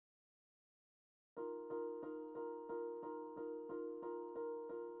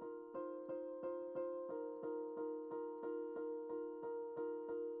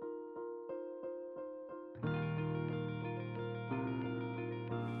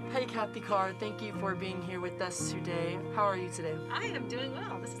Hey, Kathy Carr, thank you for being here with us today. How are you today? I am doing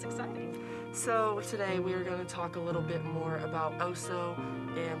well. This is exciting. So, today we are going to talk a little bit more about OSO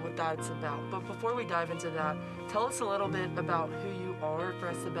and what that's about. But before we dive into that, tell us a little bit about who you are for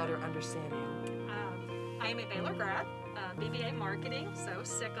us to better understand you. I am a Baylor grad, BBA marketing, so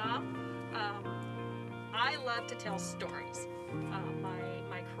SICOM. I love to tell stories.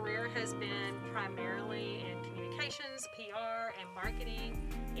 My career has been primarily in communications, PR, and marketing,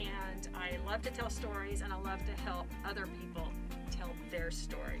 and I love to tell stories, and I love to help other people tell their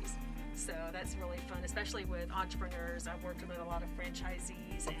stories. So that's really fun, especially with entrepreneurs. I've worked with a lot of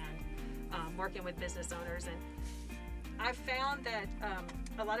franchisees and working with business owners, and I've found that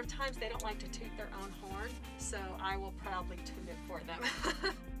a lot of times they don't like to toot their own horn, so I will proudly toot it for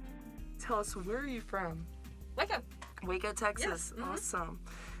them. Tell us, where are you from? Waco. Waco, Texas. Yes. Mm-hmm. Awesome.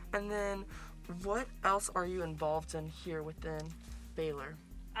 And then, what else are you involved in here within Baylor?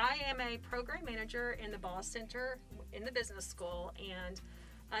 I am a program manager in the Ball Center in the business school, and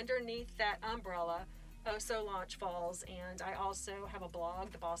underneath that umbrella, OSO Launch falls, and I also have a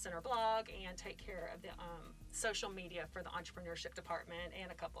blog, the Ball Center blog, and take care of the social media for the entrepreneurship department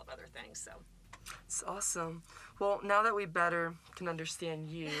and a couple of other things. So it's awesome. Well, now that we better can understand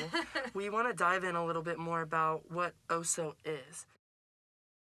you, we want to dive in a little bit more about what OSO is.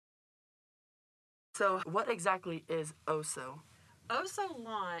 So, what exactly is OSO? OSO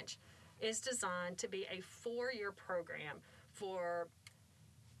Launch is designed to be a 4-year program for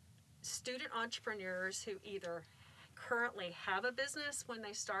student entrepreneurs who either currently have a business when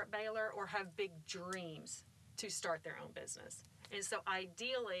they start Baylor or have big dreams to start their own business. And so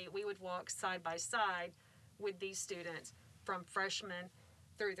ideally, we would walk side by side with these students from freshman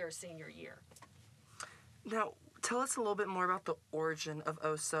through their senior year. Now, tell us a little bit more about the origin of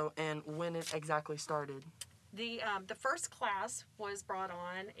OSO and when it exactly started. The first class was brought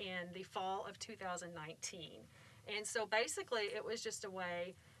on in the fall of 2019. And so basically, it was just a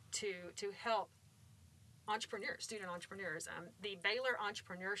way to help entrepreneurs, student entrepreneurs. The Baylor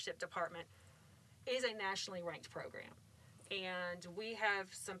Entrepreneurship Department is a nationally ranked program. And we have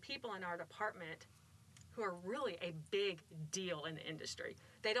some people in our department who are really a big deal in the industry.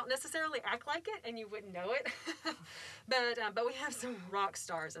 They don't necessarily act like it, and you wouldn't know it. but we have some rock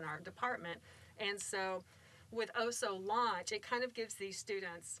stars in our department. And so with OSO Launch, it kind of gives these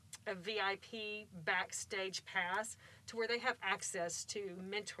students a VIP backstage pass to where they have access to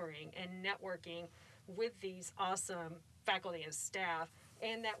mentoring and networking with these awesome faculty and staff,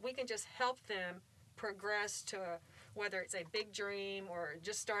 and that we can just help them progress to whether it's a big dream or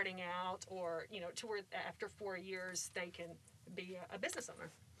just starting out, or to where after 4 years they can be a business owner.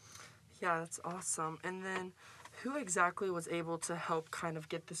 Yeah, that's awesome. And then, who exactly was able to help kind of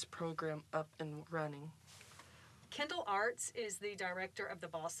get this program up and running? Kendall Arts is the director of the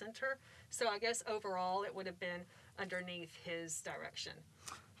Ball Center, so I guess overall it would have been underneath his direction.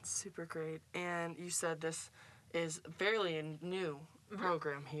 Super great. And you said this is fairly a new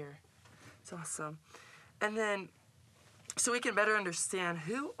program here. It's awesome. And then, so we can better understand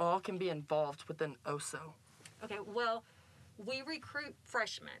who all can be involved within OSO. Okay, well, we recruit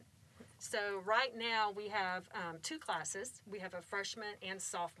freshmen. So right now we have 2 classes. We have a freshman and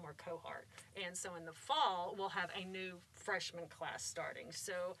sophomore cohort. And so in the fall, we'll have a new freshman class starting.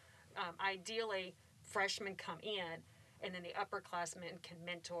 So ideally, freshmen come in, and then the upperclassmen can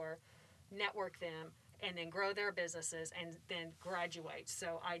mentor, network them, and then grow their businesses and then graduate.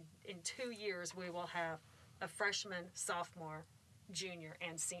 So in 2 years, we will have a freshman, sophomore, junior,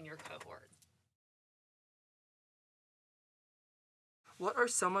 and senior cohort. What are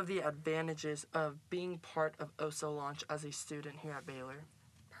some of the advantages of being part of OSO Launch as a student here at Baylor?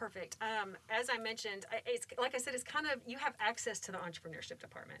 Perfect. As I mentioned, it's like I said, it's kind of, you have access to the entrepreneurship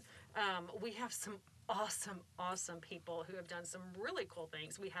department. We have some awesome people who have done some really cool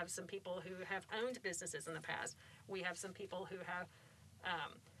things. We have some people who have owned businesses in the past. We have some people who have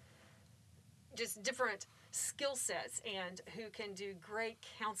just different skill sets and who can do great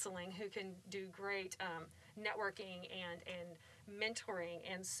counseling, who can do great networking and mentoring.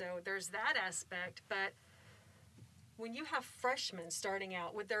 And so there's that aspect. But when you have freshmen starting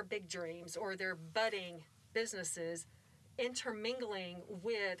out with their big dreams or their budding businesses, intermingling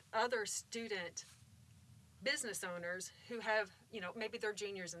with other student business owners who have, maybe they're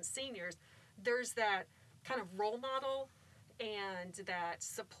juniors and seniors, there's that kind of role model and that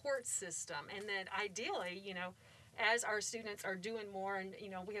support system. And then ideally, as our students are doing more, and,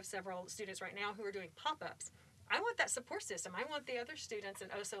 we have several students right now who are doing pop-ups, I want that support system. I want the other students in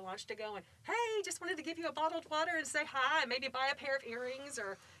OSO Launch to go and, hey, just wanted to give you a bottled water and say hi, maybe buy a pair of earrings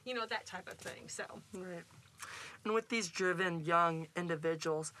or, that type of thing. So Right. And with these driven young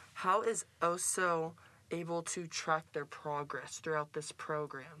individuals, how is OSO able to track their progress throughout this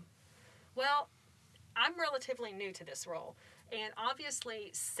program? Well, I'm relatively new to this role, and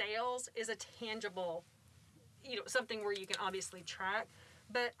obviously sales is a tangible, something where you can obviously track.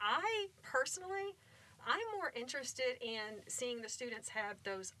 But I personally, I'm more interested in seeing the students have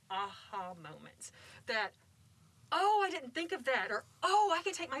those aha moments that, oh, I didn't think of that, or oh, I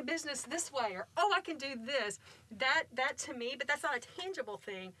can take my business this way, or oh, I can do this. That to me, but that's not a tangible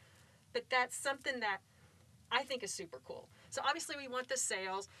thing, but that's something that I think is super cool. So obviously we want the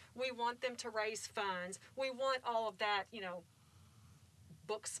sales, we want them to raise funds, we want all of that,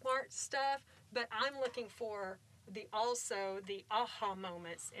 book smart stuff, but I'm looking for the aha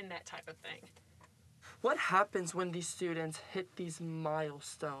moments in that type of thing. What happens when these students hit these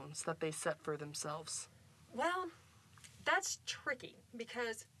milestones that they set for themselves? Well, that's tricky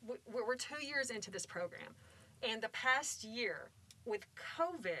because we're 2 years into this program, and the past year with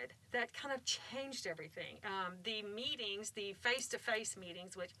COVID, that kind of changed everything. The meetings, the face-to-face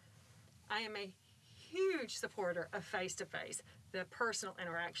meetings, which I am a huge supporter of face-to-face, the personal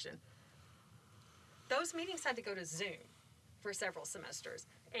interaction. Those meetings had to go to Zoom for several semesters.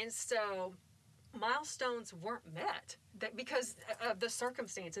 And so milestones weren't met because of the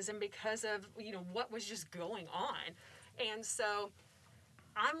circumstances and because of, what was just going on. And so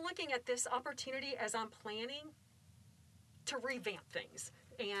I'm looking at this opportunity as I'm planning to revamp things.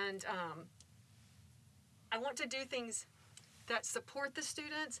 And I want to do things that support the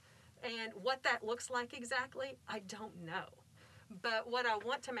students, and what that looks like exactly, I don't know. But what I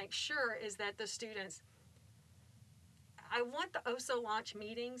want to make sure is that the students, I want the OSO launch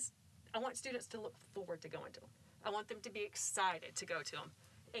meetings, I want students to look forward to going to them. I want them to be excited to go to them.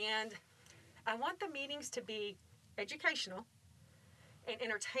 And I want the meetings to be educational and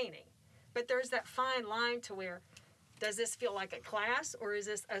entertaining. But there's that fine line to where, does this feel like a class or is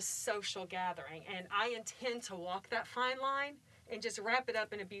this a social gathering? And I intend to walk that fine line and just wrap it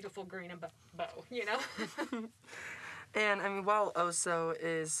up in a beautiful green and bow, And I mean, while OSO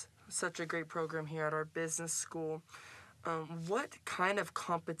is such a great program here at our business school, what kind of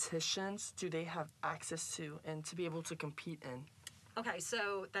competitions do they have access to and to be able to compete in? Okay,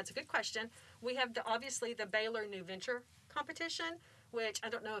 so that's a good question. We have obviously the Baylor New Venture competition, which I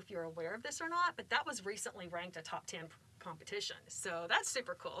don't know if you're aware of this or not, but that was recently ranked a top 10 competition. So that's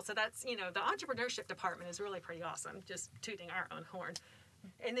super cool. So that's, the entrepreneurship department is really pretty awesome, just tooting our own horn.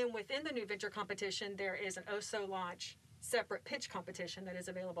 And then within the New Venture competition, there is an OSO launch separate pitch competition that is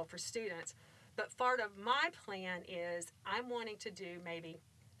available for students. But part of my plan is I'm wanting to do maybe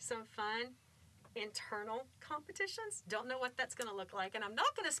some fun internal competitions. Don't know what that's going to look like, and I'm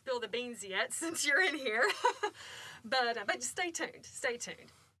not going to spill the beans yet since you're in here. but stay tuned. Stay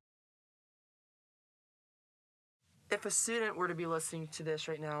tuned. If a student were to be listening to this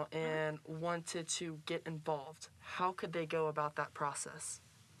right now and wanted to get involved, how could they go about that process?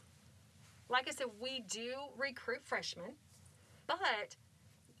 Like I said, we do recruit freshmen, but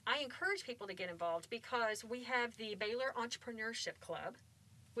I encourage people to get involved because we have the Baylor Entrepreneurship Club,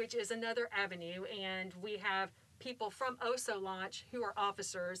 which is another avenue, and we have people from OSO Launch who are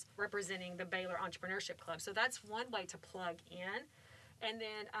officers representing the Baylor Entrepreneurship Club. So that's one way to plug in. And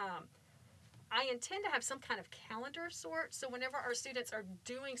then I intend to have some kind of calendar sort, so whenever our students are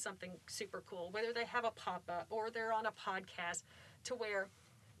doing something super cool, whether they have a pop-up or they're on a podcast, to where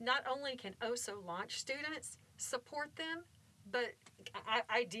not only can OSO Launch students support them, but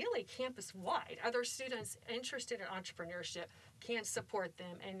ideally campus-wide. Other students interested in entrepreneurship can support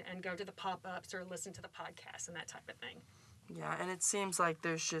them and go to the pop-ups or listen to the podcast and that type of thing. Yeah, and it seems like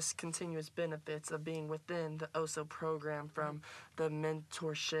there's just continuous benefits of being within the OSO program, from the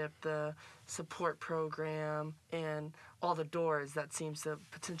mentorship, the support program, and all the doors that seems to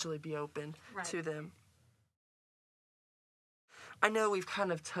potentially be open to them. I know we've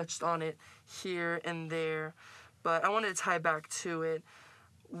kind of touched on it here and there, but I wanted to tie back to it.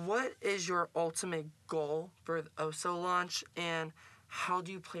 What is your ultimate goal for the OSO launch, and how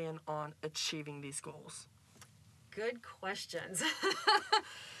do you plan on achieving these goals? Good questions.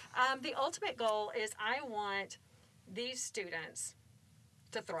 The ultimate goal is I want these students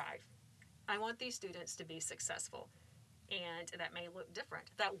to thrive. I want these students to be successful. And that may look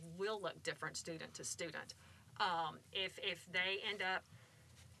different. That will look different student to student. If they end up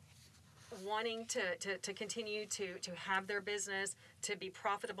wanting to continue to have their business, to be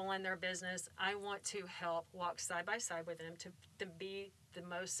profitable in their business, I want to help walk side by side with them to be the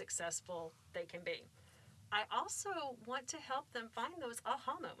most successful they can be. I also want to help them find those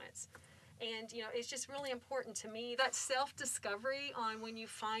aha moments. And, it's just really important to me that self-discovery on when you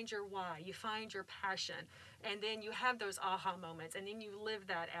find your why, you find your passion, and then you have those aha moments, and then you live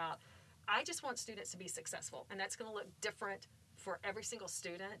that out. I just want students to be successful, and that's going to look different for every single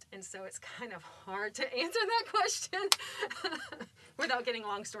student. And so it's kind of hard to answer that question without getting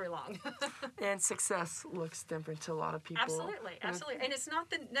long story long. And success looks different to a lot of people. Absolutely. And it's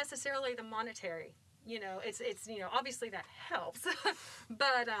not necessarily the monetary. It's obviously that helps,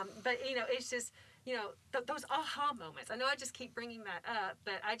 but it's just those aha moments. I know I just keep bringing that up,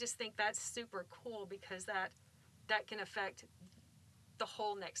 but I just think that's super cool because that can affect the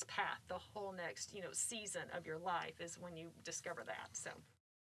whole next path, the whole next season of your life is when you discover that. So,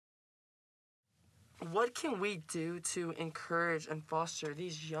 what can we do to encourage and foster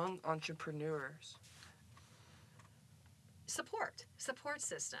these young entrepreneurs? Support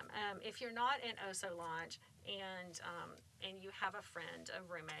system. If you're not in OSO Launch and you have a friend, a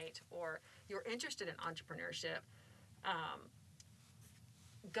roommate, or you're interested in entrepreneurship,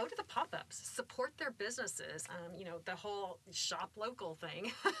 go to the pop-ups, support their businesses, the whole shop local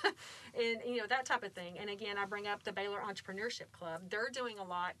thing, and that type of thing. And again, I bring up the Baylor Entrepreneurship Club. They're doing a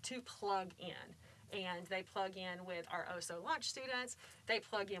lot to plug in, and they plug in with our OSO Launch students. They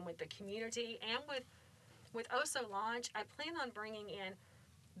plug in with the community, and with OSO Launch, I plan on bringing in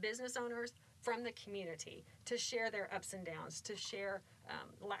business owners from the community to share their ups and downs, to share.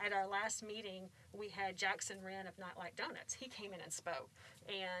 At our last meeting, we had Jackson Wren of Nightlight Donuts. He came in and spoke.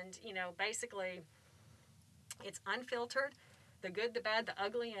 And, basically, it's unfiltered, the good, the bad, the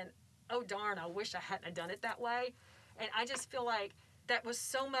ugly, and, oh, darn, I wish I hadn't have done it that way. And I just feel like that was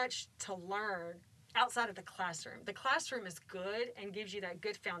so much to learn outside of the classroom. The classroom is good and gives you that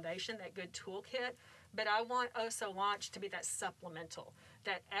good foundation, that good toolkit. But I want OSO Launch to be that supplemental,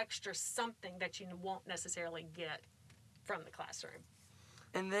 that extra something that you won't necessarily get from the classroom.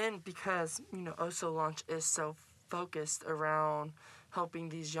 And then because, OSO Launch is so focused around helping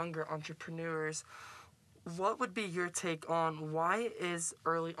these younger entrepreneurs, what would be your take on why is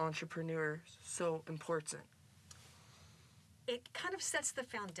early entrepreneurs so important? It kind of sets the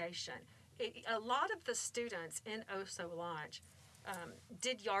foundation. A lot of the students in OSO Launch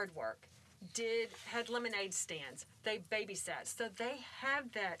did yard work, had lemonade stands, they babysat. So they have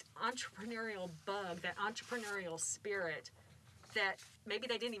that entrepreneurial bug, that entrepreneurial spirit that maybe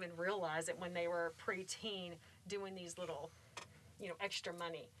they didn't even realize it when they were preteen doing these little, extra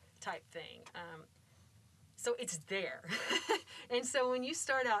money type thing. So it's there. And so when you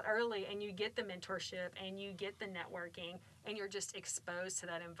start out early and you get the mentorship and you get the networking and you're just exposed to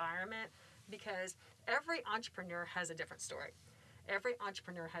that environment, because every entrepreneur has a different story. Every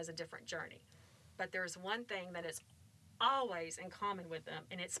entrepreneur has a different journey. But there's one thing that is always in common with them,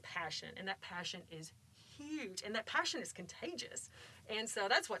 and it's passion. And that passion is huge, and that passion is contagious. And so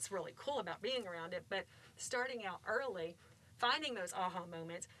that's what's really cool about being around it. But starting out early, finding those aha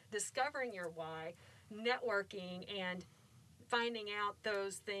moments, discovering your why, networking, and finding out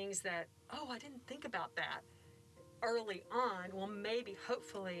those things that, oh, I didn't think about that early on, will maybe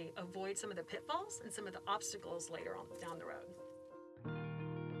hopefully avoid some of the pitfalls and some of the obstacles later on down the road.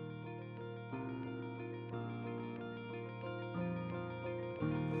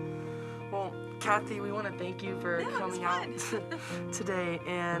 Well, Kathy, we want to thank you for coming out today.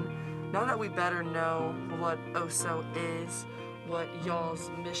 And now that we better know what OSO is, what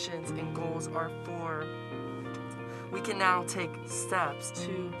y'all's missions and goals are for, we can now take steps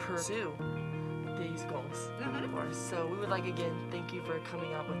to pursue these goals, of course. So we would like, again, thank you for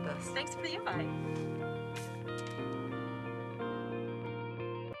coming out with us. Thanks for the invite.